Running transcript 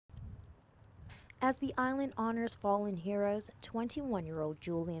As the island honors fallen heroes, 21-year-old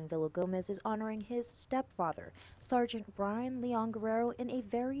Julian Villagomez is honoring his stepfather, Sergeant Brian Leon Guerrero, in a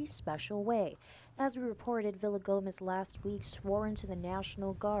very special way. As we reported, Villagomez last week swore into the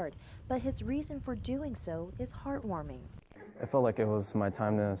National Guard, but his reason for doing so is heartwarming. I felt like it was my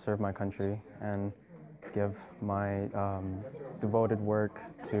time to serve my country and give my devoted work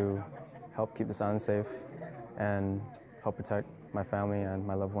to help keep this island safe and help protect my family and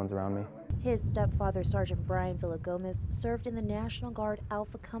my loved ones around me. His stepfather, Sergeant Brian Villagomez, served in the National Guard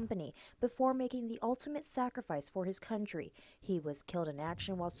Alpha Company before making the ultimate sacrifice for his country. He was killed in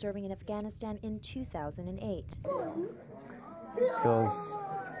action while serving in Afghanistan in 2008. It feels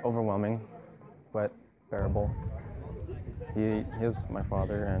overwhelming, but bearable. He is my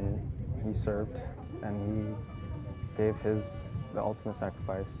father, and he served, and he gave the ultimate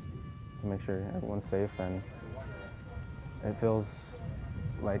sacrifice to make sure everyone's safe, and it feels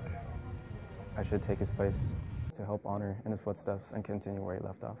like I should take his place to help honor in his footsteps and continue where he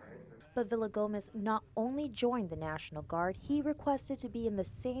left off. But Villagomez not only joined the National Guard, he requested to be in the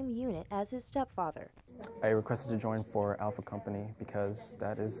same unit as his stepfather. I requested to join for Alpha Company because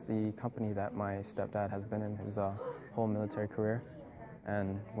that is the company that my stepdad has been in his whole military career,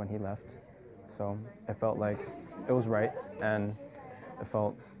 and when he left. So it felt like it was right, and I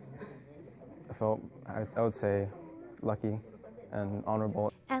felt I would say lucky and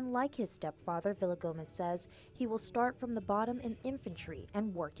honorable. And like his stepfather, Villagomez says he will start from the bottom in infantry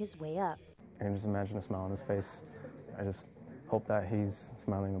and work his way up. I can just imagine a smile on his face. I just hope that he's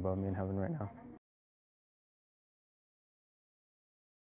smiling above me in heaven right now.